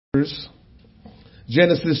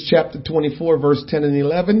Genesis chapter 24, verse 10 and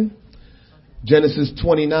 11. Genesis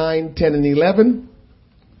 29, 10 and 11.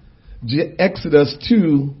 Exodus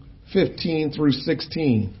 2, 15 through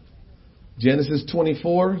 16. Genesis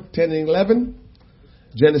 24, 10 and 11.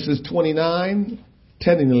 Genesis 29,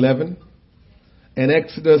 10 and 11. And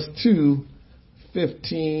Exodus 2,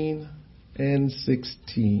 15 and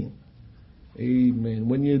 16. Amen.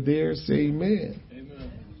 When you're there, say amen.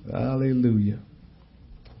 Amen. Hallelujah.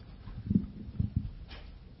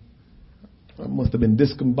 I must have been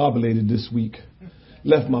discombobulated this week.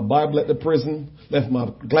 Left my Bible at the prison. Left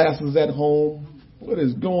my glasses at home. What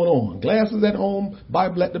is going on? Glasses at home,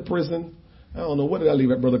 Bible at the prison. I don't know. What did I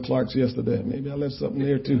leave at Brother Clark's yesterday? Maybe I left something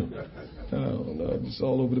there too. I don't know. It's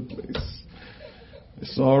all over the place.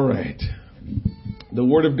 It's all right. The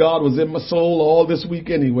Word of God was in my soul all this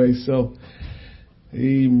week anyway. So,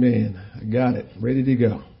 amen. I got it. Ready to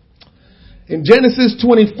go. In Genesis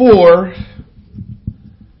 24,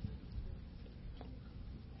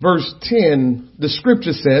 verse 10, the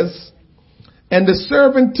scripture says, "And the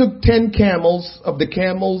servant took 10 camels of the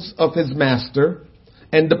camels of his master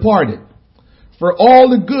and departed. For all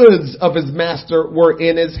the goods of his master were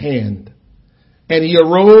in his hand. And he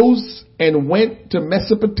arose and went to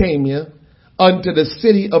Mesopotamia unto the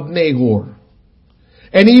city of Nahor.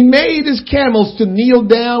 And he made his camels to kneel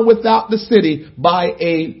down without the city by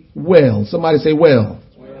a well." Somebody say well.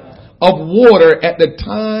 "Of water at the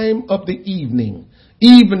time of the evening,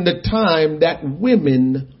 even the time that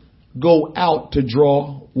women go out to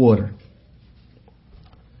draw water."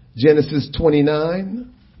 Genesis 29,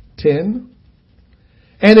 10.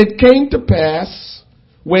 "And it came to pass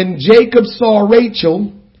when Jacob saw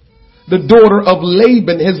Rachel, the daughter of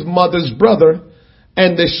Laban, his mother's brother,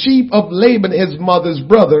 and the sheep of Laban, his mother's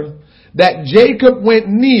brother, that Jacob went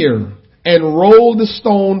near and rolled the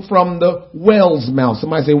stone from the well's mouth."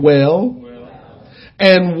 Somebody say well.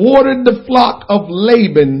 "And watered the flock of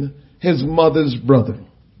Laban, his mother's brother.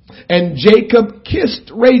 And Jacob kissed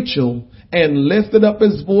Rachel and lifted up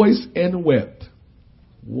his voice and wept."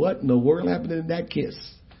 What in the world happened in that kiss?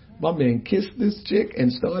 My man kissed this chick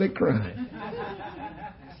and started crying.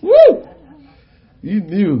 Woo! You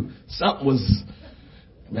knew something was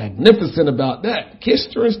magnificent about that.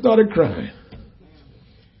 Kissed her and started crying.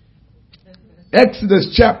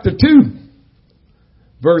 Exodus chapter 2,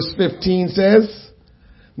 verse 15 says,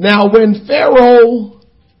 "Now when Pharaoh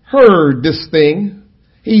heard this thing,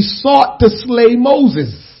 he sought to slay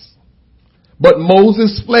Moses. But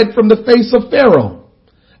Moses fled from the face of Pharaoh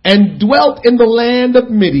and dwelt in the land of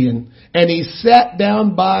Midian, and he sat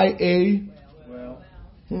down by a well."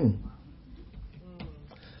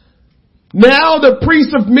 Now the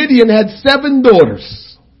priest of Midian had 7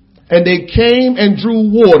 daughters, and they came and drew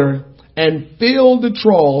water and filled the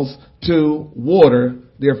troughs to water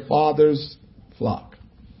their father's flock.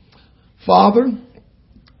 Father,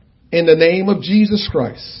 in the name of Jesus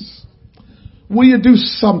Christ, will you do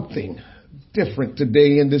something different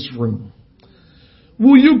today in this room?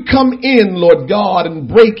 Will you come in, Lord God, and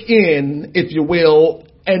break in, if you will,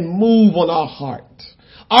 and move on our heart?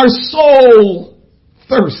 Our soul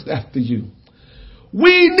thirsts after you.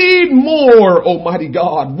 We need more, Almighty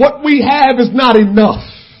God. What we have is not enough.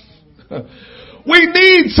 We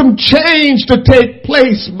need some change to take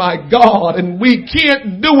place, my God, and we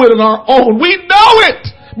can't do it on our own. We know it,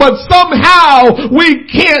 but somehow we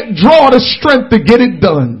can't draw the strength to get it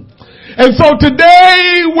done. And so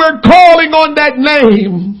today we're calling on that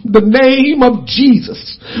name, the name of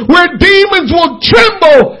Jesus, where demons will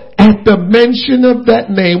tremble at the mention of that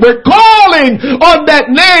name. We're calling on that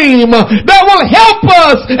name that will help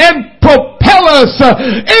us and propel us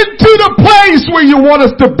into the place where you want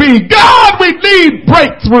us to be. God, we need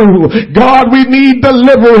breakthrough. God, we need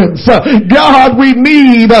deliverance. God, we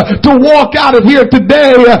need to walk out of here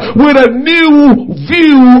today with a new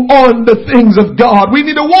view on the things of God. We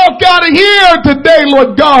need to walk out of here today,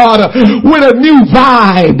 Lord God, with a new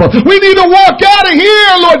vibe. We need to walk out of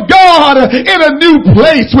here, Lord God, in a new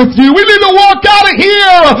place with you. We need to walk out of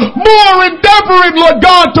here more endeavoring, Lord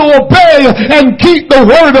God, to obey and keep the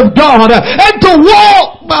word of God and to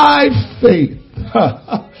walk by faith.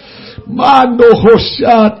 Mando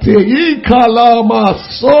hoshate ikalama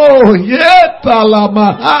so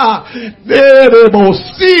yetalama derebo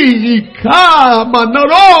si ika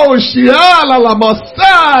manoro shiala la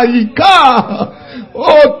masai ika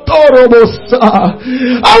Oh, Torobosa.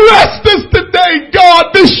 Arrest us today,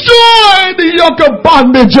 God. Destroy the yoke of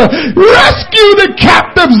bondage. Rescue the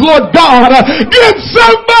captives, Lord God. Get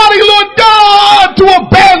somebody, Lord God, to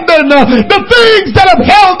abandon the things that have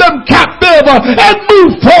held them captive and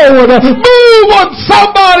move forward. Move on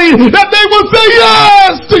somebody that they will say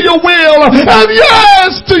yes to your will and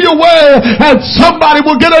yes to your way. And somebody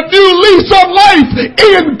will get a new lease on life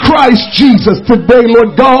in Christ Jesus. Today,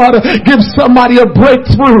 Lord God, give somebody a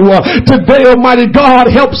breakthrough. Today, Almighty God,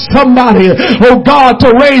 help somebody, oh God,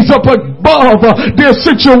 to raise up above their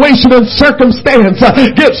situation and circumstance.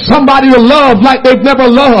 Get somebody to love like they've never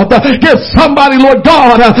loved. Get somebody, Lord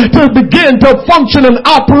God, to begin to function and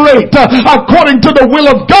operate according to the will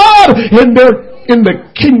of God in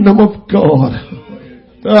the kingdom of God.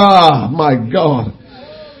 Ah, my God.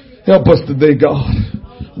 Help us today, God.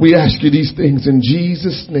 We ask you these things in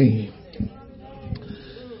Jesus' name.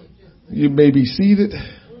 You may be seated.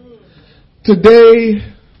 Today,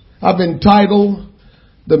 I've entitled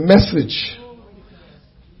the message,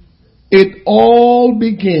 "It all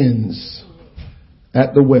begins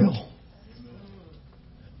at the well."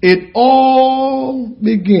 It all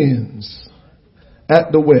begins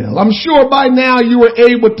at the well. I'm sure by now you were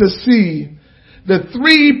able to see the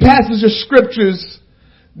three passages of scriptures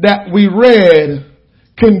that we read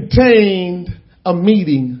contained a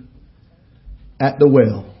meeting at the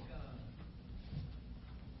well.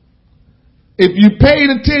 If you paid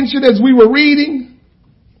attention as we were reading,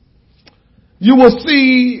 you will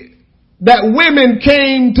see that women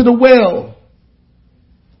came to the well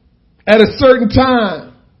at a certain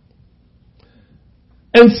time.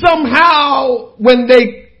 And somehow when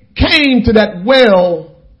they came to that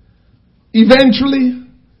well, eventually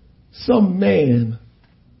some man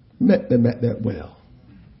met them at that well.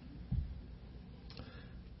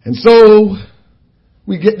 And so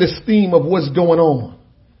we get this theme of what's going on.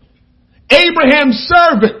 Abraham's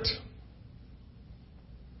servant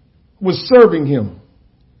was serving him.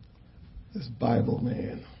 This Bible,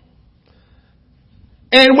 man.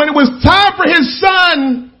 And when it was time for his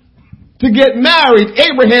son to get married,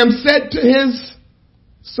 Abraham said to his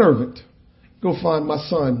servant, "Go find my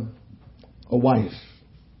son a wife.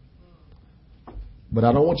 But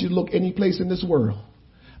I don't want you to look any place in this world.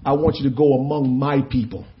 I want you to go among my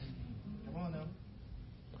people.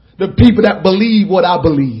 The people that believe what I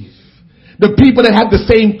believe. The people that have the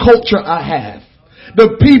same culture I have.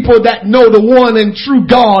 The people that know the one and true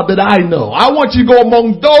God that I know. I want you to go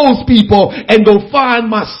among those people and go find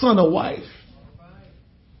my son a wife."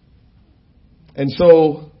 And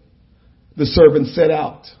so the servant set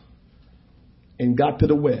out and got to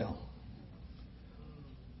the well.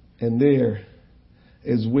 And there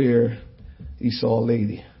is where he saw a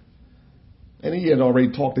lady. And he had already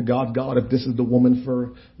talked to God. "God, if this is the woman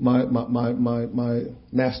for my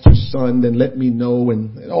master's son, then let me know."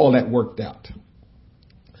 And all that worked out.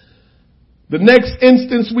 The next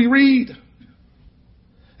instance we read,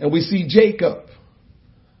 and we see Jacob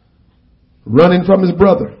running from his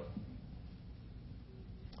brother.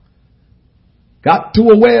 Got to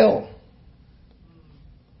a well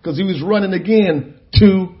because he was running again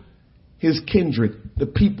to his kindred, the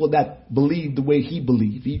people that believed the way he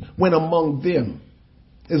believed. He went among them,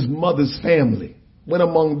 his mother's family, went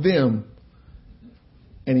among them,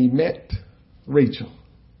 and he met Rachel.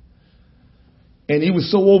 And he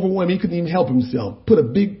was so overwhelmed he couldn't even help himself. Put a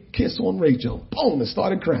big kiss on Rachel, boom, and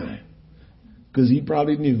started crying because he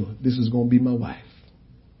probably knew this was going to be my wife.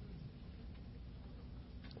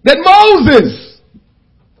 Then Moses,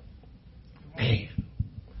 man,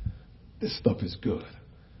 this stuff is good.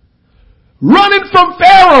 Running from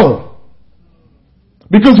Pharaoh.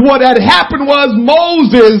 Because what had happened was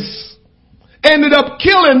Moses ended up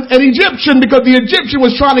killing an Egyptian because the Egyptian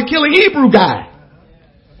was trying to kill a Hebrew guy.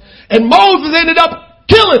 And Moses ended up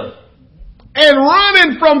killing and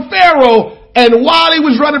running from Pharaoh. And while he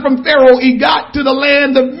was running from Pharaoh, he got to the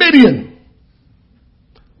land of Midian,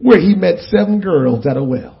 where he met 7 girls at a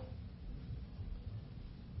well.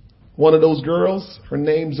 One of those girls, her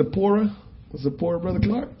name Zipporah, Brother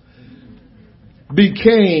Clark,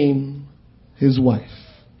 became his wife.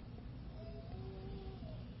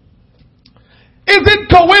 Is it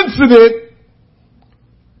coincident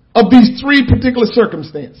of these 3 particular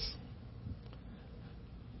circumstances?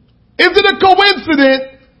 Is it a coincidence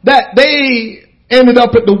that they ended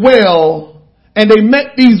up at the well and they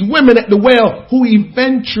met these women at the well who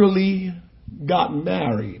eventually got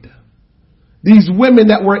married? These women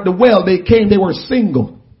that were at the well, they were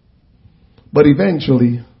single, but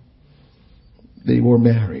eventually they were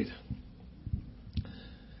married.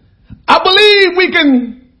 I believe we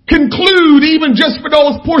can conclude, even just for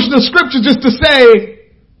those portions of scripture, just to say,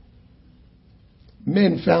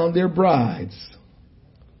 men found their brides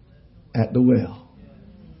at the well.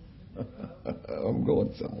 I'm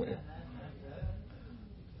going somewhere.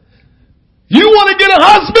 You want to get a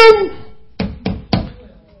husband?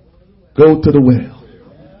 Go to the well.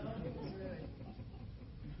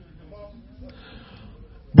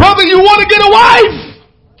 Brother, you want to get a wife?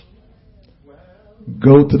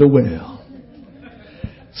 Go to the well.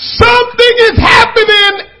 Something is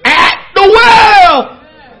happening at the well.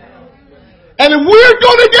 And if we're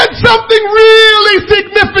going to get something really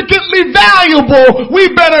significantly valuable,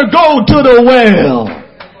 we better go to the well.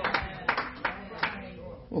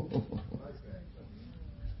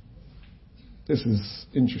 This is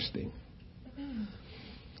interesting.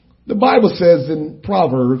 The Bible says in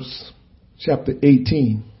Proverbs chapter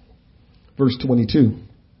 18, verse 22,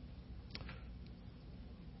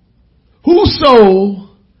 whoso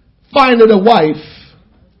findeth a wife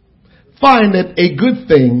findeth a good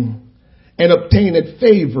thing and obtaineth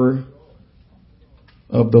favor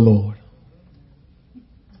of the Lord.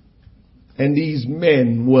 And these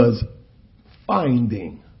men was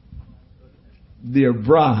finding their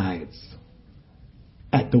brides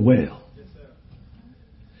at the well.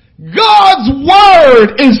 God's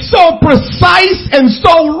word is so precise and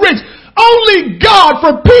so rich. Only God,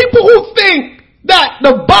 for people who think that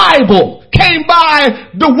the Bible came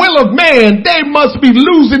by the will of man, they must be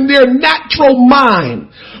losing their natural mind.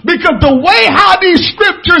 Because the way how these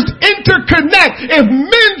scriptures interconnect, if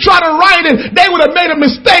men try to write it, they would have made a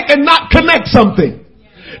mistake and not connect something.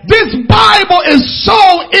 This Bible is so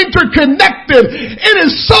interconnected. It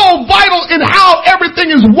is so vital in how everything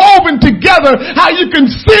is woven together, how you can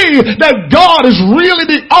see that God is really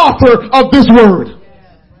the author of this word.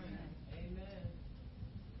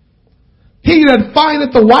 He that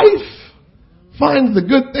findeth a wife finds the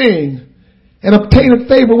good thing and obtaineth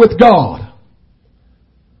favor with God.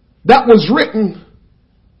 That was written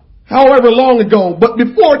however long ago, but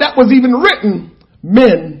before that was even written,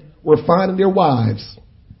 men were finding their wives.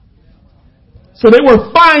 So they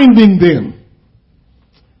were finding them.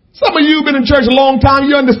 Some of you have been in church a long time,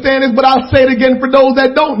 you understand this, but I'll say it again for those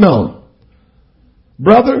that don't know.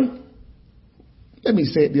 Brother, let me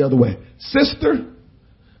say it the other way. Sister,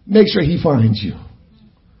 make sure he finds you.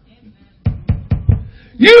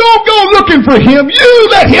 You don't go looking for him. You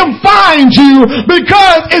let him find you,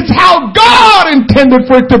 because it's how God intended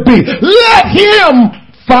for it to be. Let him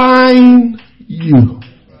find you.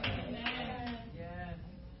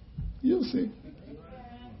 You'll see.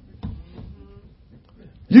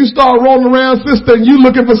 You start rolling around, sister, and you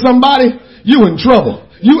looking for somebody, you in trouble.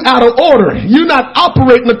 You out of order. You're not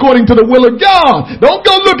operating according to the will of God. Don't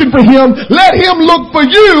go looking for him. Let him look for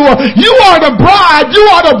you. You are the bride. You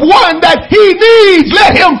are the one that he needs.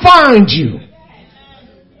 Let him find you.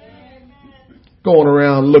 Going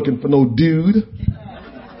around looking for no dude.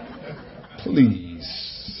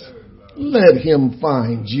 Please. Let him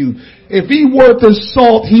find you. If he worth his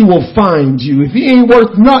salt, he will find you. If he ain't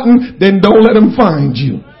worth nothing, then don't let him find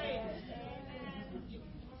you.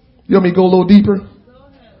 You want me to go a little deeper?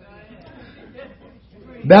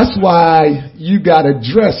 That's why you got to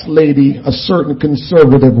dress, lady, a certain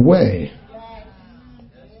conservative way.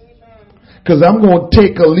 Because I'm going to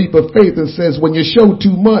take a leap of faith that says when you show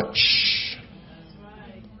too much,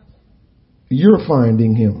 you're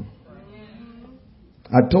finding him.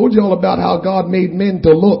 I told you all about how God made men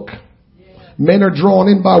to look. Men are drawn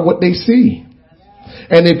in by what they see.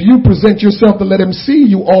 And if you present yourself to let him see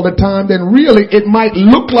you all the time, then really it might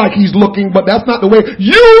look like he's looking, but that's not the way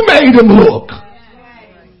you made him look.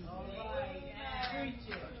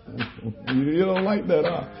 You don't like that,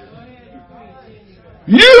 huh?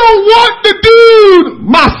 You don't want the dude,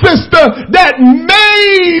 my sister, that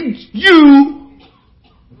made you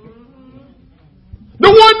the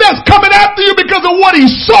one that's coming after you because of what he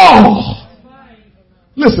saw.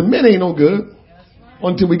 Listen, men ain't no good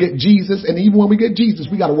until we get Jesus. And even when we get Jesus,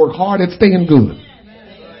 we got to work hard at staying good.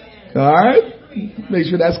 All right? Make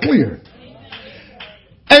sure that's clear.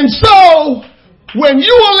 And so, when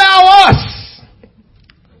you allow us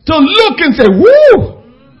to look and say, woo!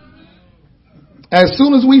 As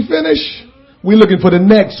soon as we finish, we're looking for the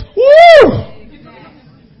next, woo!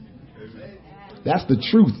 That's the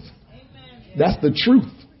truth. That's the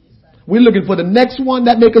truth. We're looking for the next one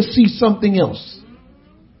that make us see something else.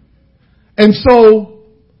 And so,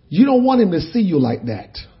 you don't want him to see you like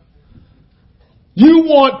that. You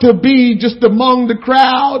want to be just among the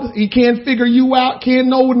crowd. He can't figure you out, can't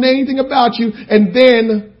know anything about you. And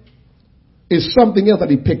then it's something else that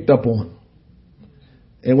he picked up on.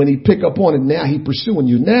 And when he picked up on it, now he's pursuing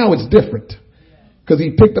you. Now it's different. because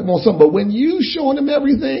he picked up on something. But when you showing him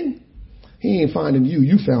everything, he ain't finding you.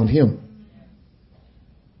 You found him.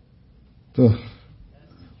 Ugh.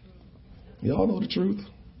 Y'all know the truth.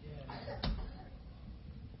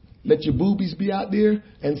 Let your boobies be out there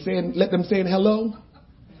and let them saying hello.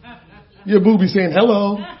 Your boobies saying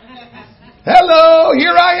hello. Hello,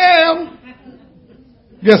 here I am.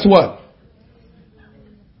 Guess what?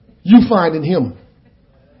 You finding him.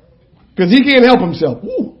 Because he can't help himself.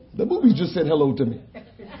 Ooh, the boobies just said hello to me.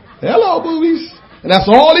 Hello, boobies. And that's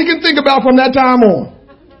all he can think about from that time on.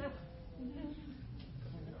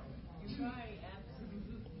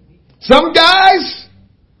 Some guys,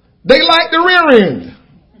 they like the rear end.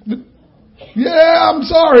 Yeah, I'm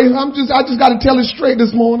sorry. I just got to tell it straight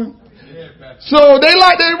this morning. So they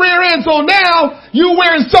like the rear end. So now you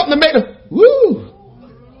wearing something to make them, woo.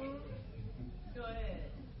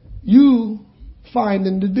 You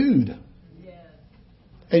finding the dude.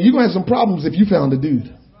 And you're going to have some problems if you found the dude.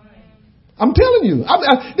 I'm telling you.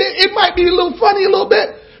 It might be a little funny a little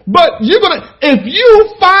bit, but if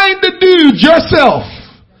you find the dude yourself,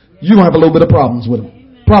 you're going to have a little bit of problems with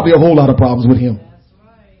him. Probably a whole lot of problems with him.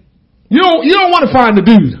 You don't want to find the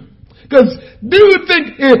dude. Because dude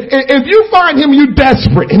think, if you find him, you're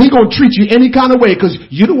desperate and he's going to treat you any kind of way because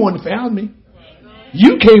you're the one that found me.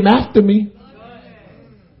 You came after me.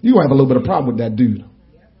 You're going to have a little bit of problem with that dude.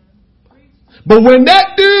 But when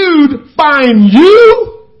that dude find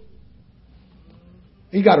you,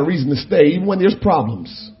 he got a reason to stay even when there's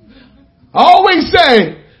problems. I always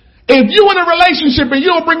say, if you in a relationship and you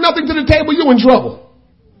don't bring nothing to the table, you're in trouble.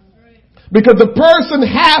 Because the person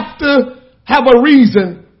have to have a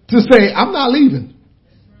reason to say, I'm not leaving.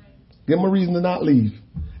 Give him a reason to not leave.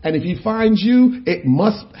 And if he finds you, it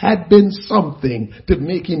must have been something to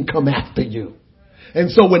make him come after you. And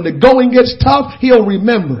so when the going gets tough, he'll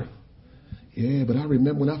remember. Yeah, but I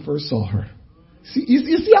remember when I first saw her. See,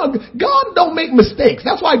 you see how God don't make mistakes.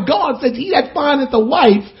 That's why God says he that findeth a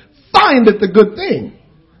wife findeth the good thing.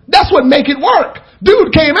 That's what make it work.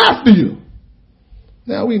 Dude came after you.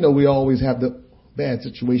 Now we know we always have the bad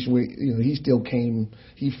situation where, he still came,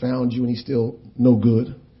 he found you and he's still no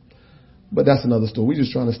good. But that's another story. We're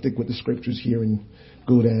just trying to stick with the scriptures here and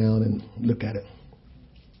go down and look at it.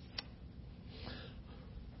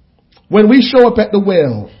 When we show up at the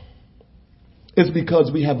well, it's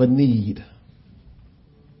because we have a need.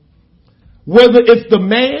 Whether it's the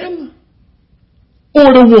man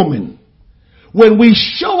or the woman, when we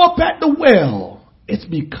show up at the well, it's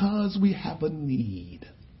because we have a need.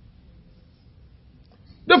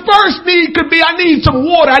 The first need could be, I need some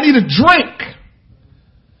water, I need a drink.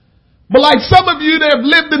 But like some of you that have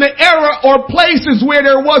lived in an era or places where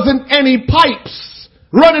there wasn't any pipes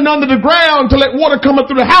running under the ground to let water come up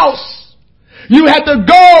through the house, you had to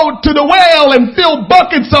go to the well and fill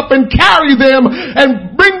buckets up and carry them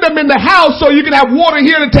and bring them in the house so you can have water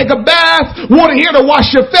here to take a bath, water here to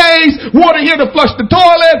wash your face, water here to flush the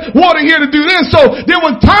toilet, water here to do this. So there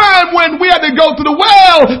was time when we had to go to the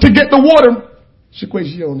well to get the water.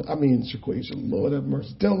 Shaquasia, Lord have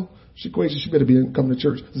mercy. Tell Shaquasia she better be coming to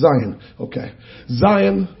church. Zion. Okay.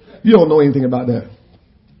 Zion, you don't know anything about that.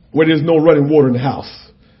 Where there's no running water in the house.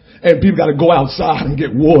 And people got to go outside and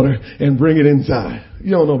get water and bring it inside.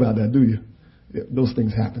 You don't know about that, do you? Yeah, those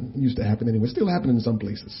things happen. It used to happen anyway. Still happening in some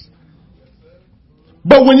places.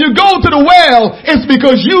 But when you go to the well, it's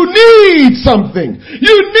because you need something.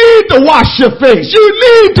 You need to wash your face. You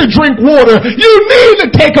need to drink water. You need to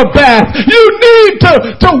take a bath. You need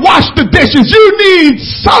to wash the dishes. You need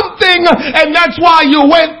something, and that's why you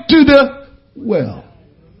went to the well.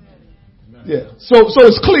 Yeah. So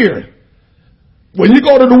it's clear. When you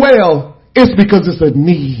go to the well, it's because it's a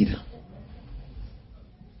need.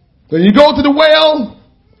 When you go to the well,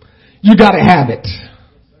 you got to have it.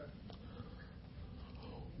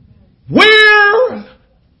 Where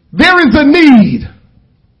there is a need,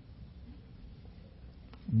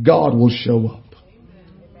 God will show up.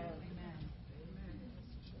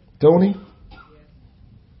 Tony?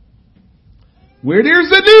 Where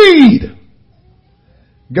there's a need,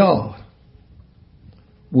 God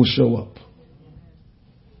will show up.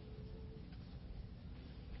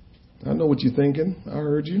 I know what you're thinking. I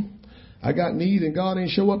heard you. I got need and God ain't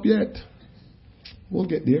show up yet. We'll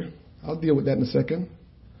get there. I'll deal with that in a second.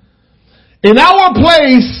 In our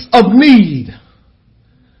place of need,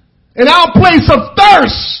 in our place of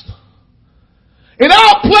thirst, in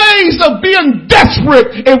our place of being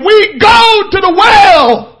desperate, if we go to the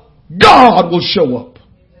well, God will show up.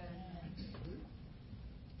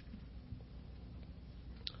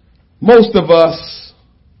 Most of us,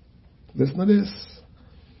 listen to this,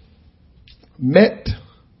 met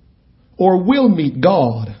or will meet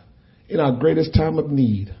God in our greatest time of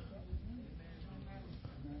need.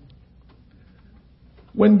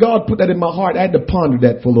 When God put that in my heart, I had to ponder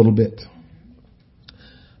that for a little bit.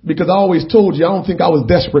 Because I always told you, I don't think I was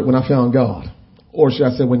desperate when I found God. Or should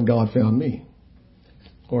I say when God found me?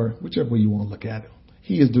 Or whichever way you want to look at it.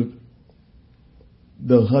 He is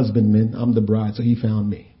the husbandman. I'm the bride, so he found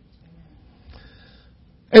me.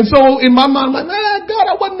 And so in my mind, I'm like, God,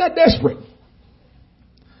 I wasn't that desperate.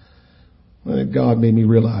 And God made me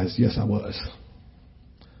realize, yes, I was.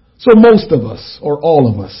 So most of us, or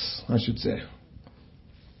all of us, I should say,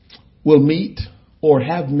 will meet or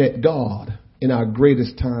have met God in our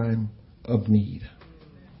greatest time of need.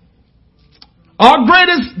 Our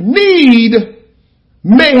greatest need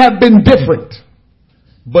may have been different,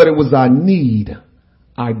 but it was our need,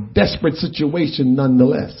 our desperate situation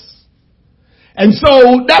nonetheless. And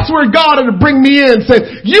so that's where God had to bring me in and say,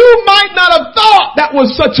 you might not have thought that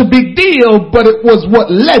was such a big deal, but it was what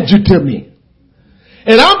led you to me.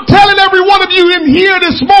 And I'm telling every one of you in here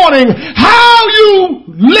this morning, how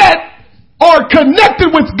you let or connected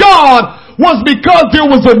with God was because there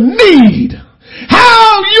was a need.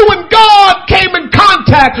 How you and God came in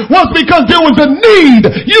contact was because there was a need.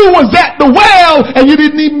 You was at the well and you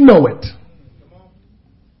didn't even know it.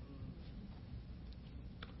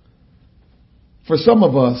 For some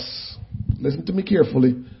of us, listen to me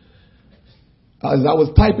carefully. As I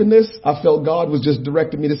was typing this, I felt God was just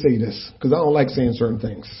directing me to say this because I don't like saying certain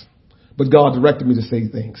things. But God directed me to say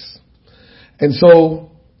things. And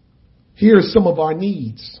so here are some of our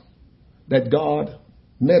needs that God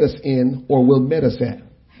met us in or will met us at.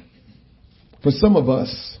 For some of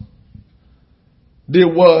us, there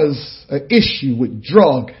was an issue with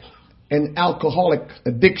drug and alcoholic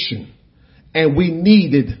addiction, and we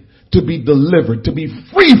needed to be delivered, to be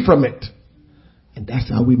free from it. And that's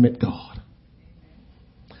how we met God.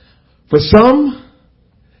 For some,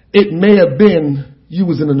 it may have been you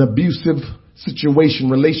was in an abusive situation,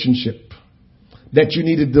 relationship that you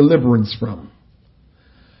needed deliverance from.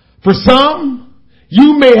 For some,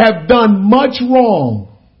 you may have done much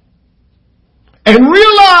wrong and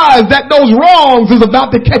realize that those wrongs is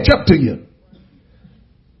about to catch up to you.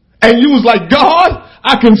 And you was like, God,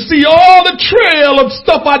 I can see all the trail of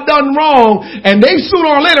stuff I done wrong, and they sooner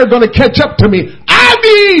or later are going to catch up to me. I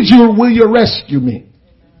need you. Will you rescue me?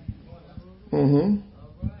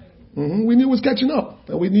 We knew it was catching up,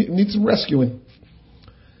 and we need some rescuing.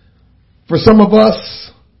 For some of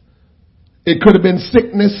us, it could have been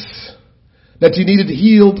sickness that you needed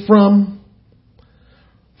healed from.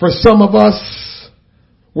 For some of us,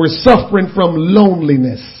 we're suffering from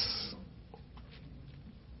loneliness.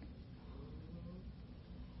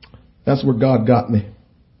 That's where God got me.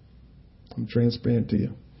 I'm transparent to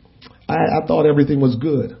you. I thought everything was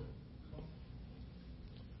good.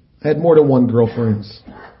 I had more than one girlfriend.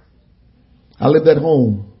 I lived at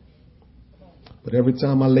home. But every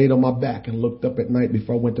time I laid on my back and looked up at night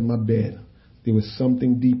before I went to my bed, there was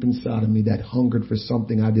something deep inside of me that hungered for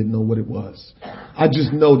something I didn't know what it was. I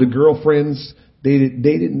just know the girlfriends, they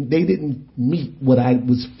didn't meet what I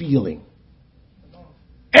was feeling.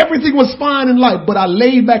 Everything was fine in life, but I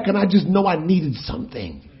laid back and I just know I needed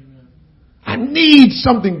something. I need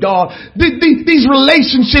something, God. These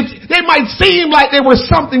relationships, they might seem like they were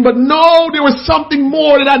something, but no, there was something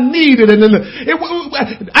more that I needed. And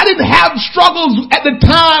I didn't have struggles at the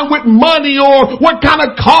time with money or what kind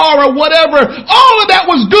of car or whatever. All of that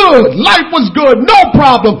was good. Life was good. No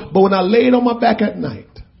problem. But when I laid on my back at night,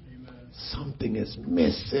 something is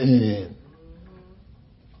missing.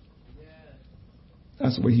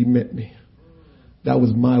 That's where he met me. That was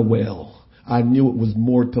my well. I knew it was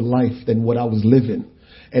more to life than what I was living.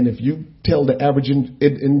 And if you tell the average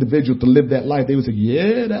individual to live that life, they would say,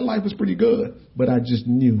 yeah, that life was pretty good. But I just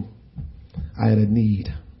knew I had a need.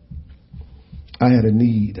 I had a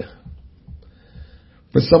need.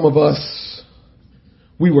 For some of us,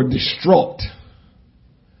 we were distraught.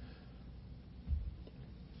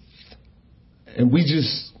 And we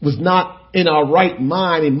just was not in our right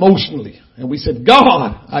mind emotionally. And we said,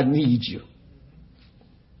 God, I need you.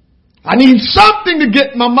 I need something to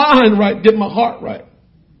get my mind right, get my heart right.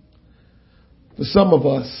 For some of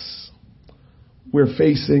us, we're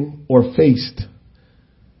facing or faced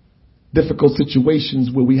difficult situations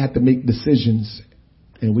where we had to make decisions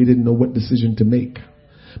and we didn't know what decision to make.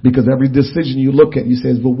 Because every decision you look at, you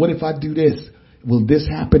say, well, what if I do this? Will this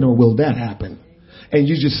happen or will that happen? And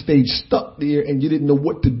you just stayed stuck there and you didn't know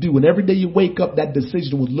what to do. And every day you wake up, that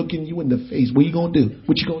decision was looking you in the face. What you going to do?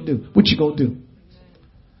 What you going to do? What you going to do?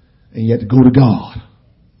 And you had to go to God.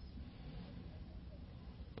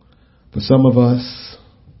 For some of us,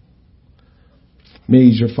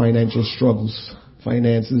 major financial struggles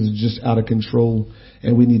Finances are just out of control,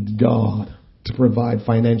 and we need God to provide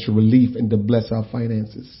financial relief and to bless our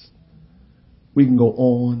finances. We can go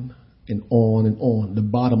on and on and on. The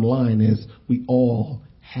bottom line is we all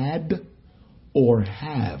had or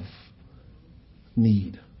have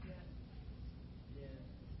need.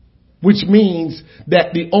 Which means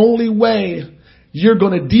that the only way you're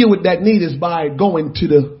going to deal with that need is by going to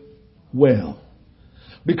the well.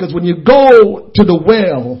 Because when you go to the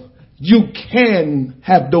well, you can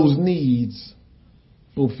have those needs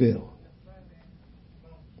fulfilled.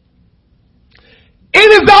 It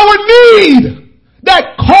is our need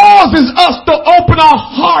that causes us to open our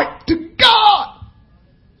heart to God.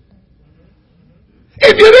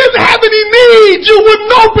 If you didn't have any needs, you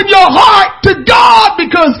wouldn't open your heart to God,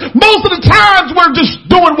 because most of the times we're just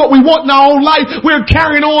doing what we want in our own life. We're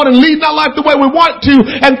carrying on and leading our life the way we want to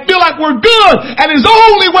and feel like we're good. And it's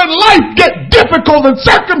only when life gets difficult and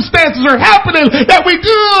circumstances are happening that we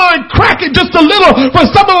do and crack it just a little. For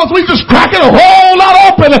some of us, we just crack it a whole lot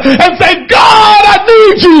open and say, God, I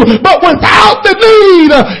need you. But without the need,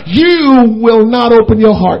 you will not open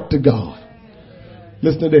your heart to God.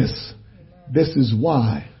 Listen to this. This is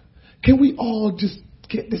why. Can we all just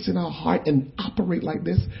get this in our heart and operate like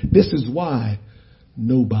this? This is why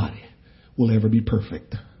nobody will ever be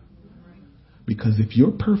perfect. Because if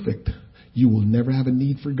you're perfect, you will never have a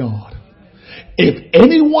need for God. If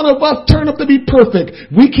any one of us turn up to be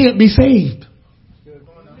perfect, we can't be saved.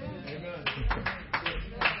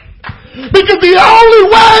 Because the only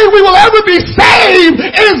way we will ever be saved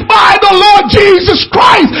is by the Lord Jesus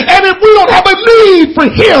Christ. And if we don't have a need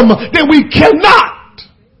for Him, then we cannot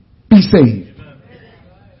be saved.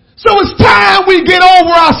 So it's time we get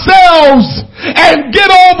over ourselves and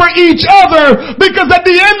get over each other. Because at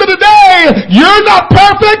the end of the day, you're not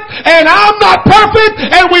perfect and I'm not perfect,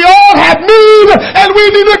 and we all have need, and we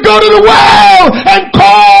need to go to the well and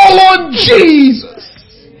call on Jesus.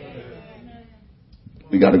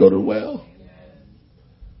 We got to go to the well.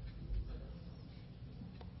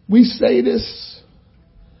 We say this,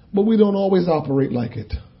 but we don't always operate like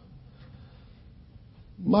it.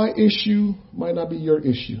 My issue might not be your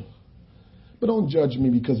issue, but don't judge me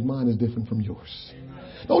because mine is different from yours.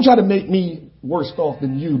 Don't try to make me worse off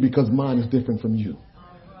than you because mine is different from you.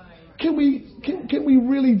 Can we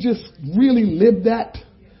really just really live that?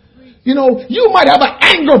 You know, you might have an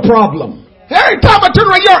anger problem. Every time I turn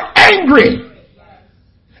around, you're angry.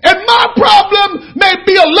 And my problem may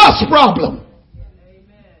be a lust problem.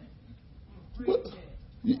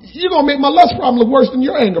 You're going to make my lust problem look worse than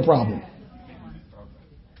your anger problem.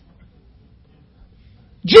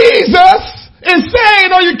 Jesus is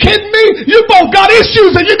saying, are you kidding me? You both got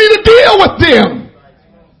issues and you need to deal with them.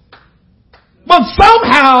 But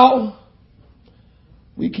somehow,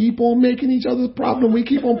 we keep on making each other's problem. We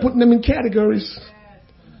keep on putting them in categories.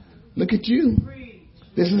 Look at you.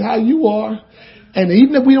 This is how you are. And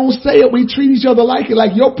even if we don't say it, we treat each other like it.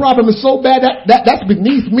 Like your problem is so bad that's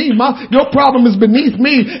beneath me. Your problem is beneath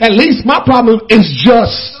me. At least my problem is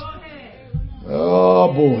just.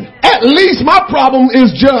 Oh boy. At least my problem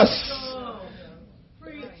is just.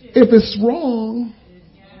 If it's wrong,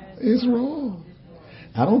 it's wrong.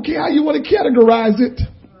 I don't care how you want to categorize it.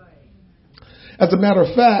 As a matter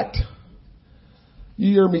of fact,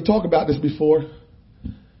 you heard me talk about this before.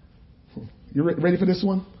 You ready for this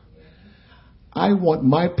one? I want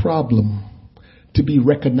my problem to be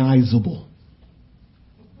recognizable.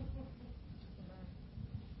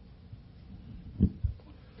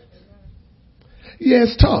 Yeah,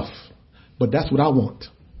 it's tough, but that's what I want.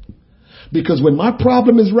 Because when my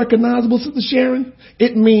problem is recognizable, Sister Sharon,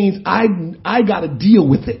 it means I got to deal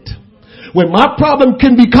with it. When my problem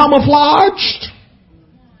can be camouflaged,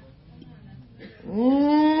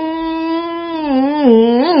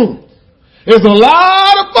 there's a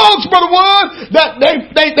lot of folks, Brother One, that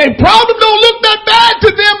they problem don't look that bad to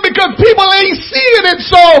them because people ain't seeing it,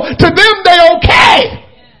 so to them they okay.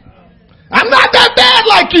 I'm not that bad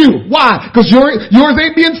like you. Why? Because yours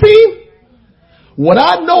ain't being seen? What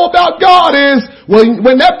I know about God is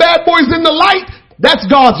when that bad boy's in the light, that's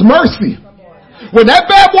God's mercy. When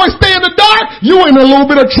that bad boy stay in the dark, you in a little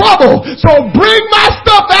bit of trouble. So bring my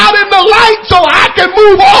stuff out in the light so I can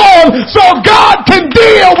move on, so God can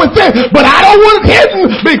deal with it. But I don't want it hidden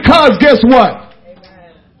because guess what?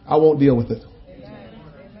 I won't deal with it.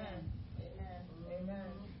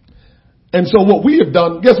 And so what we have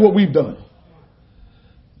done, guess what we've done?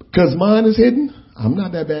 Because mine is hidden, I'm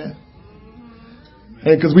not that bad.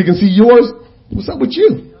 And because we can see yours, what's up with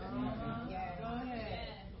you?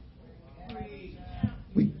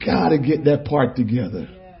 We got to get that part together.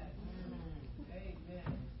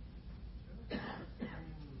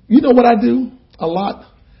 You know what I do? a lot,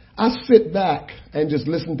 I sit back and just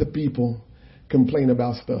listen to people complain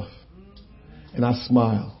about stuff. And I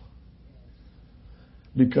smile.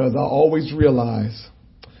 Because I always realize,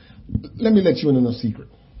 let me let you in on a secret.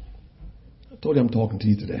 I told you I'm talking to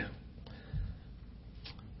you today.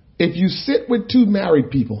 If you sit with two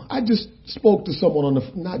married people, I just spoke to someone on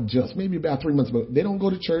the, not just, maybe about 3 months ago. They don't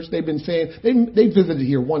go to church. They've been saying, they visited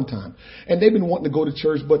here one time. And they've been wanting to go to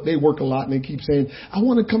church, but they work a lot and they keep saying, I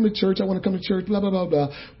want to come to church. I want to come to church, blah, blah, blah, blah.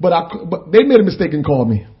 But they made a mistake and called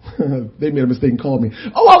me. They made a mistake and called me.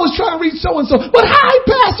 Oh, I was trying to reach so-and-so. But hi,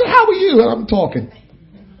 Pastor, how are you? And I'm talking.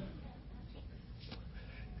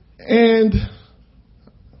 And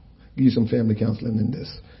give you some family counseling in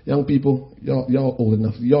this. Young people, y'all old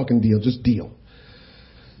enough. Y'all can deal. Just deal.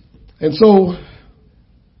 And so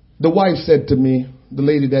the wife said to me, the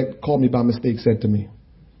lady that called me by mistake said to me,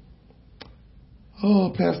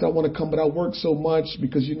 oh, Pastor, I want to come, but I work so much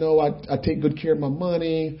because, I take good care of my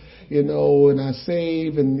money, and I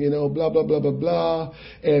save and, blah, blah, blah, blah, blah.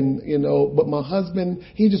 And, but my husband,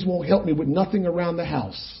 he just won't help me with nothing around the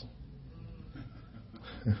house.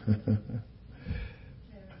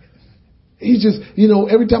 He's just,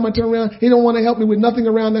 every time I turn around, he don't want to help me with nothing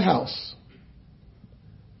around the house.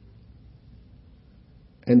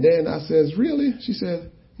 And then I says, really? She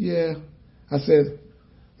said, yeah. I said,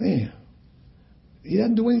 man, he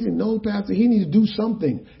doesn't do anything. No, Pastor, he needs to do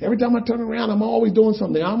something. Every time I turn around, I'm always doing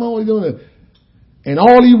something. I'm always doing it. And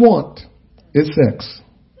all he wants is sex.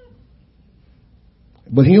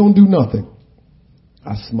 But he don't do nothing.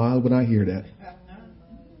 I smile when I hear that.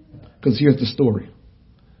 Because here's the story.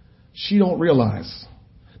 She don't realize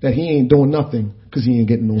that he ain't doing nothing because he ain't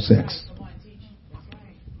getting no sex.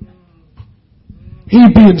 He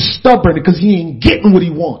being stubborn because he ain't getting what he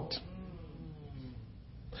want.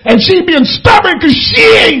 And she being stubborn because she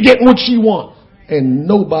ain't getting what she want. And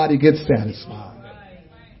nobody gets satisfied.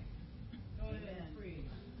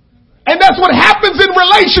 And that's what happens in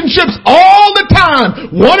relationships all the time.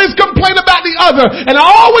 One is complaining about the other. And I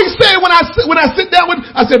always say when I sit down with,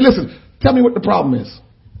 I said, listen, tell me what the problem is.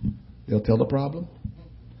 They'll tell the problem.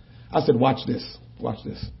 I said, watch this. Watch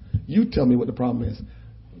this. You tell me what the problem is.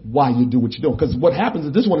 Why you do what you're doing. Because what happens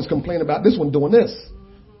is this one is complaining about this one doing this.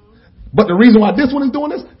 But the reason why this one is doing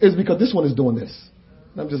this is because this one is doing this.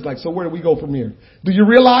 And I'm just like, so where do we go from here? Do you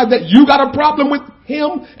realize that you got a problem with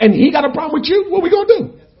him and he got a problem with you? What are we going to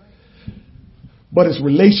do? But it's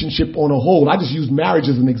relationship on a whole. I just use marriage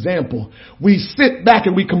as an example. We sit back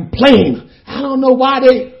and we complain. I don't know why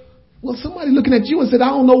well, somebody looking at you and said, I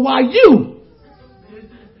don't know why you.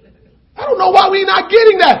 I don't know why we're not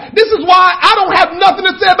getting that. This is why I don't have nothing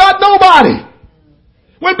to say about nobody.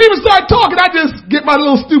 When people start talking, I just get my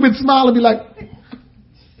little stupid smile and be like,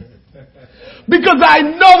 because I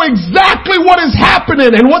know exactly what is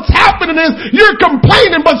happening. And what's happening is you're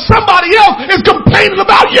complaining, but somebody else is complaining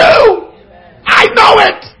about you. I know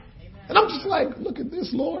it. And I'm just like, look at this,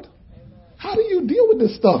 Lord. How do you deal with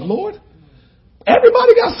this stuff, Lord?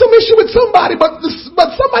 Everybody got some issue with somebody, but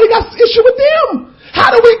somebody got issue with them. How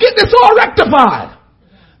do we get this all rectified?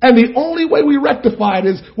 And the only way we rectify it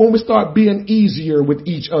is when we start being easier with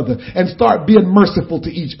each other and start being merciful to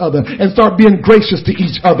each other and start being gracious to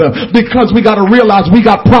each other, because we got to realize we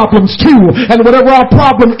got problems too. And whatever our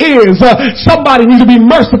problem is, somebody needs to be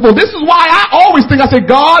merciful. This is why I always think, I say,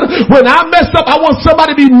 God, when I mess up, I want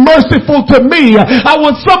somebody to be merciful to me. I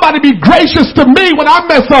want somebody to be gracious to me when I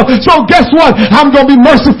mess up. So guess what? I'm going to be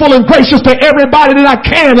merciful and gracious to everybody that I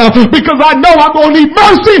can, because I know I'm going to need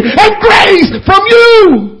mercy and grace from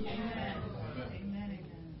you.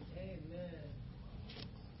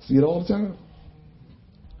 See it all the time.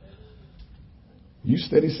 You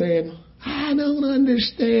steady saying, I don't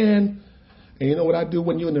understand. And you know what I do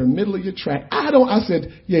when you're in the middle of your track? I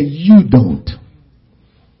said, yeah, you don't.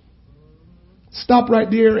 Stop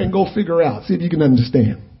right there and go figure out. See if you can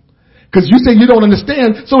understand. Because you say you don't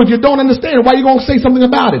understand. So if you don't understand, why are you going to say something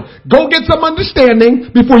about it? Go get some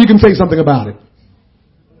understanding before you can say something about it.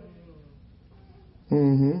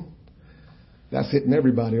 That's hitting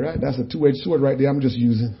everybody, right? That's a two-edged sword right there I'm just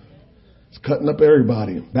using. It's cutting up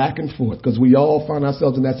everybody back and forth because we all find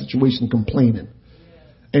ourselves in that situation complaining.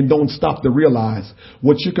 And don't stop to realize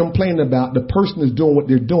what you're complaining about, the person is doing what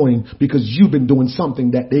they're doing because you've been doing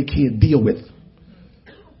something that they can't deal with.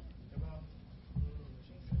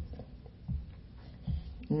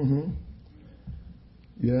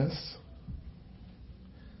 Yes.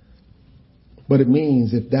 But it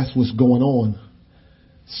means if that's what's going on,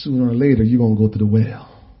 sooner or later, you're going to go to the well.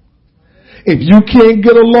 If you can't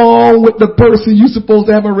get along with the person you're supposed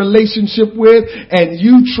to have a relationship with and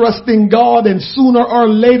you trust in God, and sooner or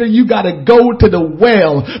later you got to go to the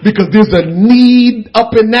well because there's a need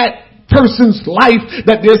up in that person's life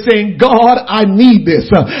that they're saying, God, I need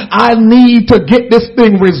this. I need to get this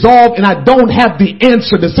thing resolved and I don't have the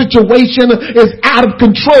answer. The situation is out of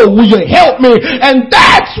control. Will you help me? And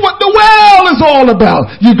that's what the well is all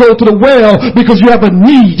about. You go to the well because you have a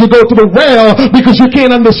need. You go to the well because you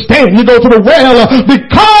can't understand. You go to the well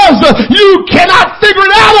because you cannot figure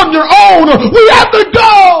it out on your own. We have to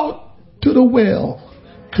go to the well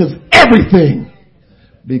because everything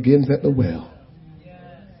begins at the well.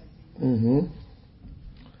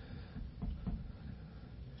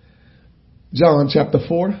 John chapter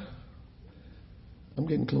 4. I'm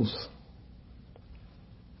getting close.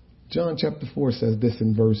 John chapter 4 says this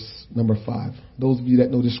in verse number 5. Those of you that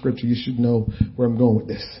know the scripture, you should know where I'm going with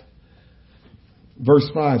this. Verse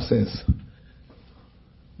 5 says,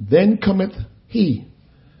 Then cometh he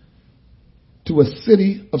to a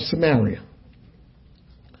city of Samaria,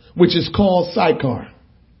 which is called Sychar,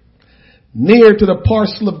 near to the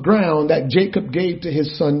parcel of ground that Jacob gave to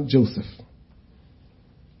his son Joseph.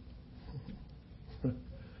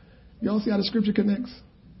 Y'all see how the scripture connects?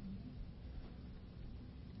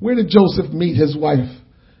 Where did Joseph meet his wife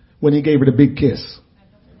when he gave her the big kiss?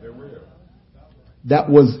 That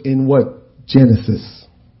was in what? Genesis.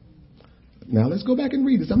 Now let's go back and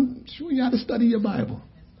read this. I'm showing you how to study your Bible,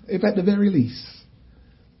 if at the very least.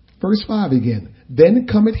 Verse 5 again. Then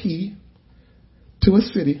cometh he to a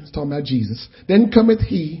city, it's talking about Jesus. Then cometh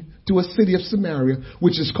he to a city of Samaria,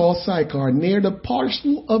 which is called Sychar, near the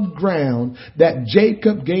parcel of ground that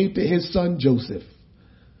Jacob gave to his son Joseph.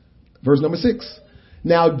 Verse number 6.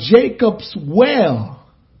 Now Jacob's well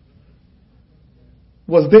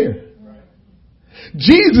was there.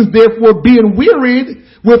 Jesus, therefore, being wearied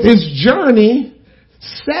with his journey,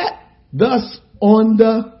 sat thus on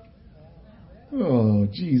the,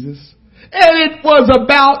 Jesus. And it was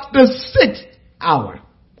about the 6th hour.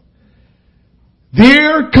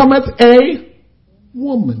 There cometh a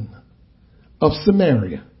woman of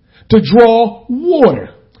Samaria to draw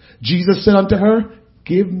water. Jesus said unto her,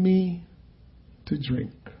 Give me to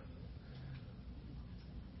drink.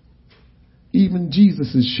 Even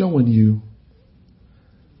Jesus is showing you,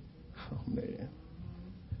 oh man,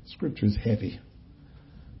 scripture is heavy.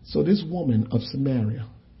 So this woman of Samaria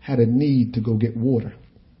had a need to go get water.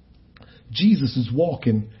 Jesus is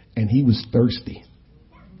walking and he was thirsty.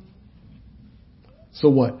 So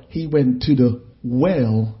what? He went to the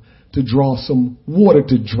well to draw some water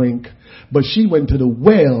to drink, but she went to the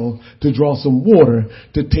well to draw some water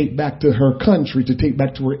to take back to her country, to take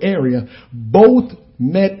back to her area. Both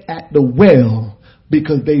met at the well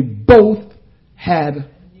because they both had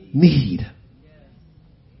need.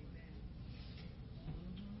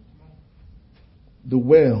 The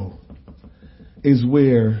well is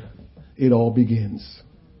where it all begins.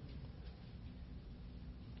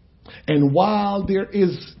 And while there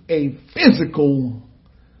is a physical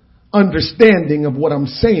understanding of what I'm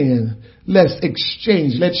saying, let's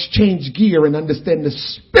change gear and understand the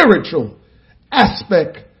spiritual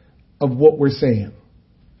aspect of what we're saying.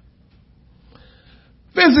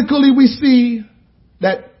 Physically, we see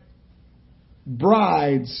that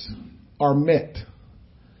brides are met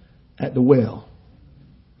at the well.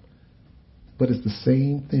 But it's the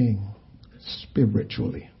same thing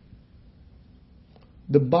spiritually.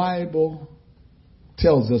 The Bible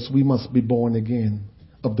tells us we must be born again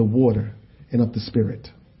of the water and of the Spirit.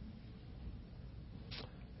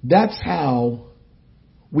 That's how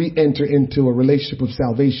we enter into a relationship of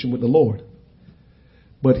salvation with the Lord.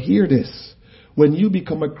 But hear this. When you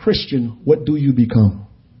become a Christian, what do you become?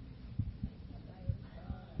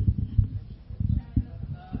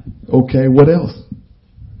 Okay, what else?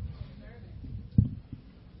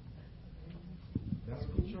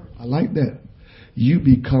 I like that. You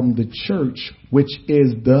become the church, which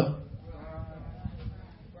is the...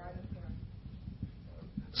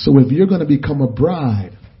 So if you're going to become a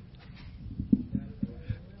bride,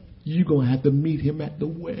 you're going to have to meet him at the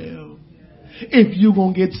well. If you're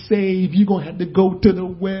going to get saved, you're going to have to go to the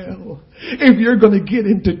well. If you're going to get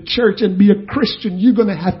into church and be a Christian, you're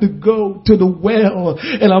going to have to go to the well.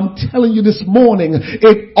 And I'm telling you this morning,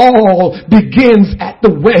 it all begins at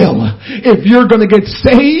the well. If you're going to get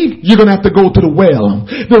saved, you're going to have to go to the well.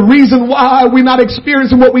 The reason why we're not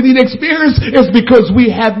experiencing what we need to experience is because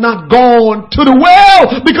we have not gone to the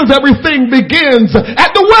well, because everything begins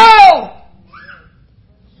at the well.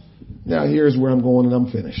 Now here's where I'm going and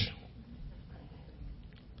I'm finished.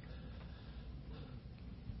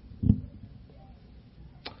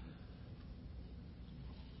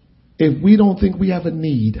 if we don't think we have a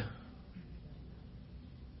need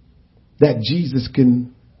that Jesus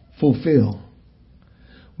can fulfill,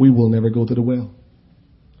 we will never go to the well.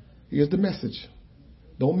 Here's the message.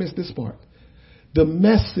 Don't miss this part. The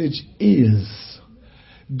message is,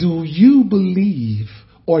 do you believe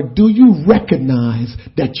or do you recognize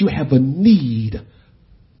that you have a need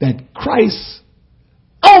that Christ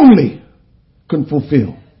only can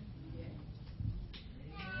fulfill?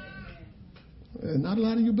 And not a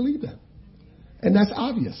lot of you believe that. And that's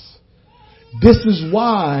obvious. This is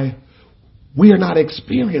why we are not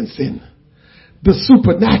experiencing the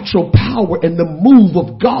supernatural power and the move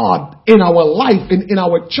of God in our life and in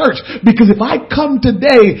our church. Because if I come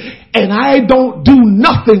today and I don't do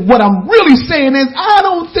nothing, what I'm really saying is I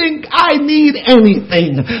don't think I need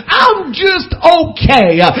anything. I'm just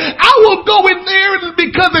okay. I will go in there and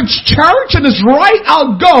because it's church and it's right,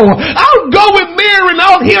 I'll go. I'll go in there and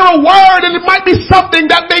I'll hear a word and it might be something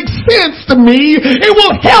that makes sense to me. It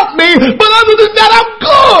will help me. But other than that, I'm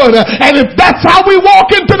good. And if that's how we walk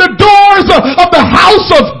into the doors of the house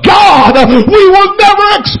of God, we will never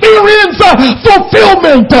experience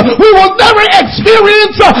fulfillment. We will never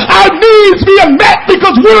experience our needs being met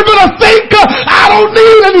because we're going to think, I don't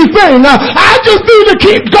need anything. I just need to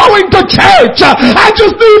keep going to church. I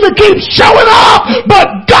just need to keep showing up.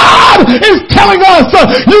 But God is telling us,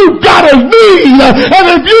 you've got a need. And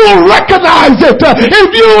if you will recognize it, if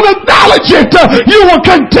you will acknowledge it, you will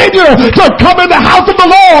continue to come in the house of the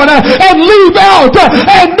Lord and leave out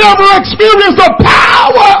and never experience the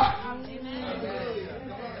power.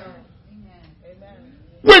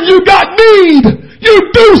 When you got need, you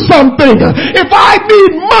do something. If I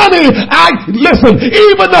need money, listen,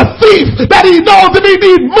 even the thief that he knows if he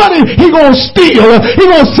needs money, he gonna steal, he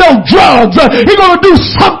gonna sell drugs, he gonna do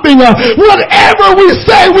something. Whatever we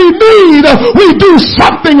say we need, we do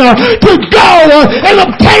something to go and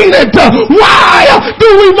obtain it. Why do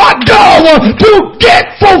we not go to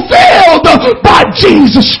get fulfilled by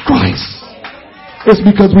Jesus Christ? It's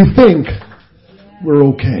because we think we're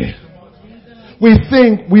okay. We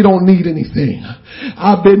think we don't need anything.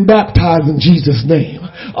 I've been baptized in Jesus' name.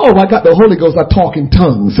 Oh, I got the Holy Ghost. I talk in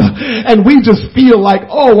tongues. And we just feel like,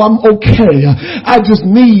 oh, I'm okay. I just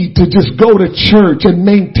need to just go to church and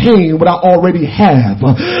maintain what I already have.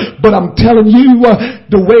 But I'm telling you,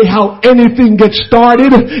 the way how anything gets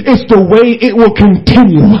started is the way it will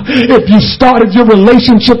continue. If you started your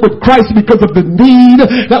relationship with Christ because of the need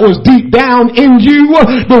that was deep down in you,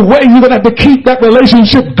 the way you're going to have to keep that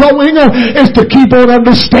relationship going is to keep on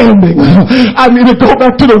understanding. I need to go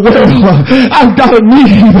back to the well. I've got a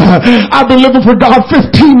need. I've been living for God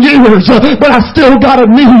 15 years, but I still got a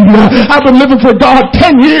need. I've been living for God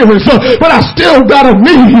 10 years, but I still got a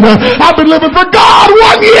need. I've been living for God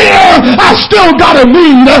 1 year. I still got a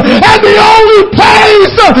need. And the only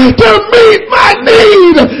place to meet my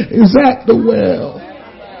need is at the well.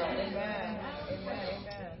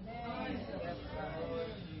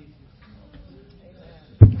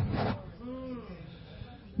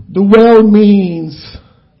 The well means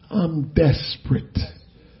I'm desperate.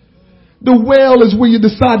 The well is where you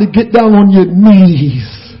decide to get down on your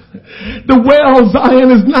knees. The well,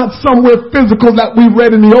 Zion, is not somewhere physical that we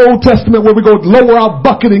read in the Old Testament where we go lower our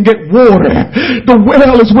bucket and get water. The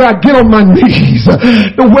well is where I get on my knees.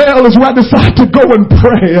 The well is where I decide to go and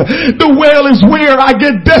pray. The well is where I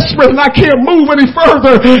get desperate and I can't move any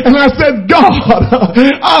further. And I said, God,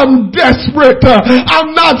 I'm desperate.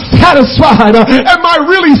 I'm not satisfied. Am I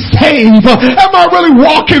really saved? Am I really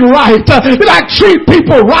walking right? Did I treat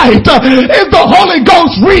people right? Is the Holy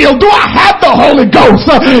Ghost real? Do I have the Holy Ghost?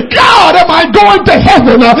 God, am I going to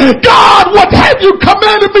heaven? God, what have you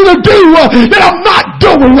commanded me to do that I'm not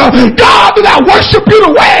doing? God, did I worship you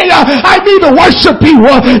the way I need to worship you?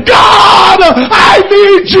 God, I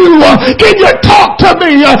need you. Can you talk to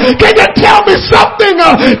me? Can you tell me something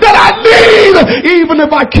that I need, even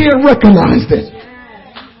if I can't recognize it?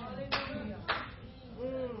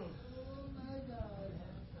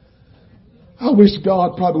 I wish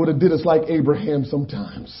God probably would have did us like Abraham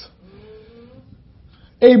sometimes.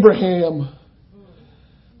 Abraham,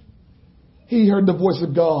 he heard the voice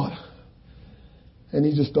of God and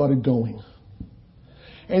he just started going.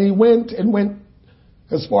 And he went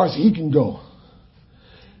as far as he can go.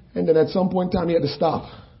 And then at some point in time he had to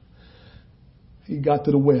stop. He got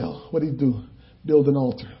to the well. What did he do? Build an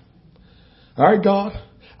altar. All right, God,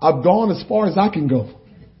 I've gone as far as I can go.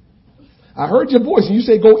 I heard your voice and you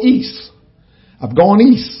say go east. I've gone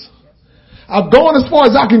east. I've gone as far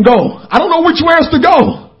as I can go. I don't know which way else to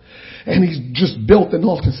go. And he just built an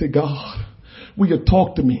altar and said, God, will you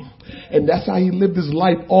talk to me? And that's how he lived his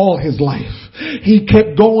life all his life. He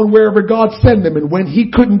kept going wherever God sent him. And when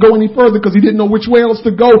he couldn't go any further because he didn't know which way else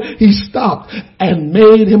to go, he stopped and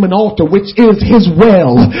made him an altar, which is his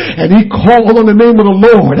well. And he called on the name of the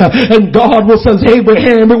Lord. And God will say,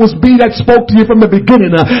 Abraham, it was me that spoke to you from the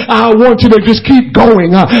beginning. I want you to just keep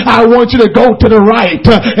going. I want you to go to the right.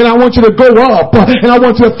 And I want you to go up. And I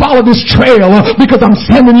want you to follow this trail because I'm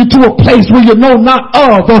sending you to a place where you know not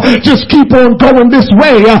of. Just keep on going this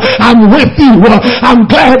way. I'm with you. I'm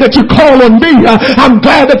glad that you call on me. I'm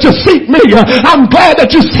glad that you seek me. I'm glad that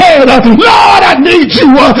you said, Lord, I need you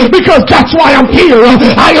because that's why I'm here.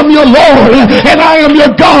 I am your Lord and I am your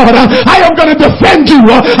God. I am going to defend you.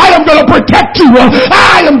 I am going to protect you.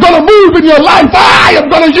 I am going to move in your life. I am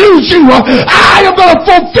going to use you. I am going to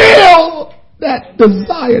fulfill that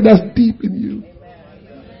desire that's deep in you.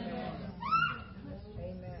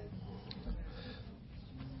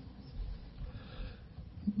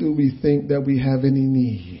 Do we think that we have any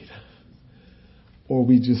need? Or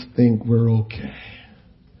we just think we're okay?